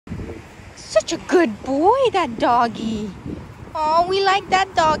Such a good boy, that doggy. Oh, we like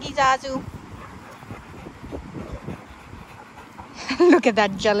that doggy, Zazu. Look at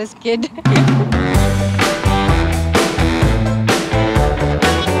that jealous kid.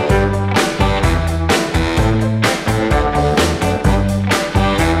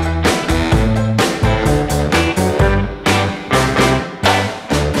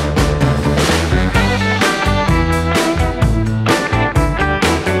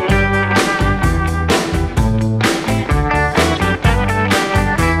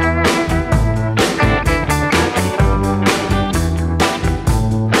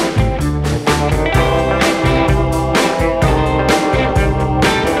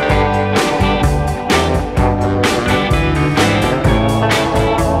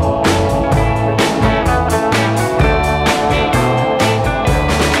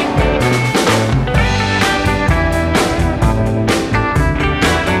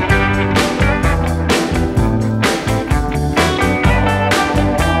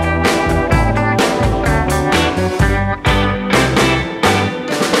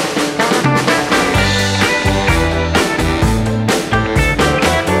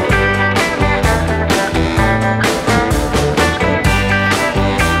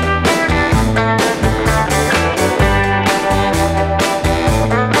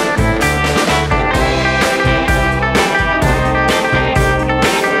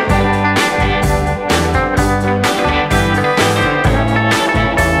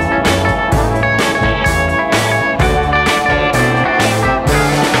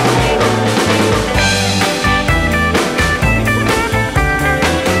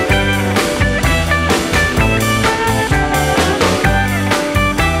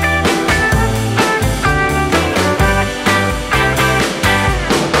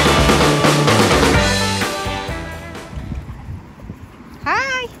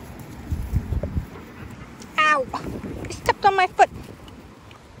 Hi! Ow! I stepped on my foot.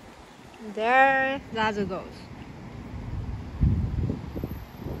 There Zazu goes.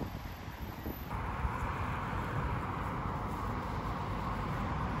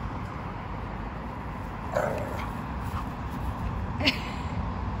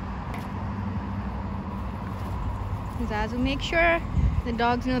 Zazu, make sure the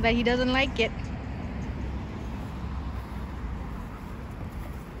dogs know that he doesn't like it.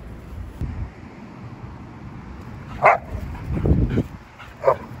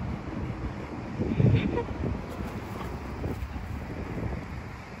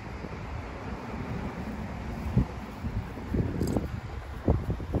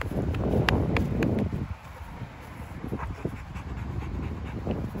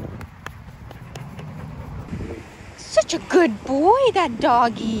 Such a good boy, that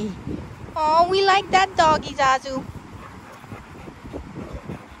doggy. Oh, we like that doggy, Zazu.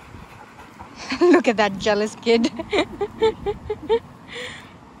 Look at that jealous kid.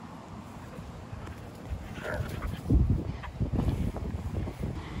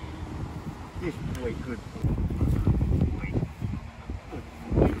 This boy, good boy.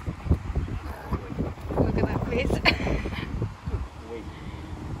 Look at that face.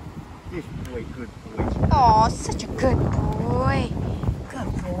 This boy, good boy. Oh, such a good boy.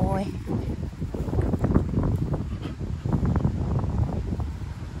 Good boy.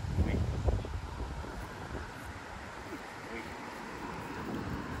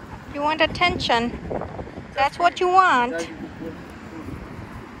 You want attention. That's what you want.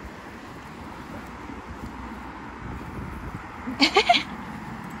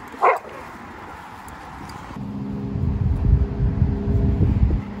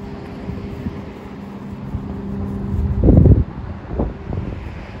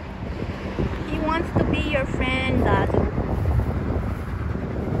 He wants to be your friend, Zazu.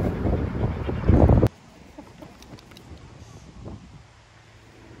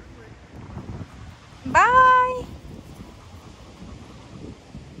 Bye.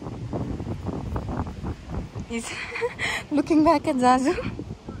 He's looking back at Zazu.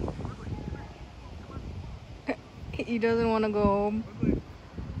 He doesn't want to go home.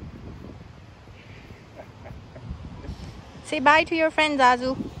 Say bye to your friend,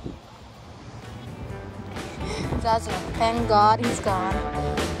 Zazu. Zazu, thank God he's gone.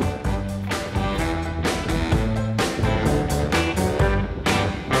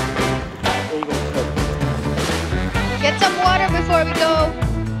 Get some water before we go.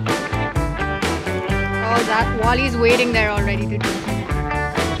 Oh, that Wally's waiting there already to do.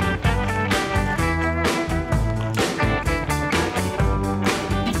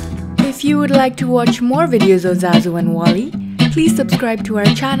 If you would like to watch more videos of Zazu and Wally, please subscribe to our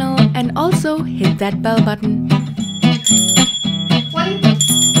channel and also hit that bell button.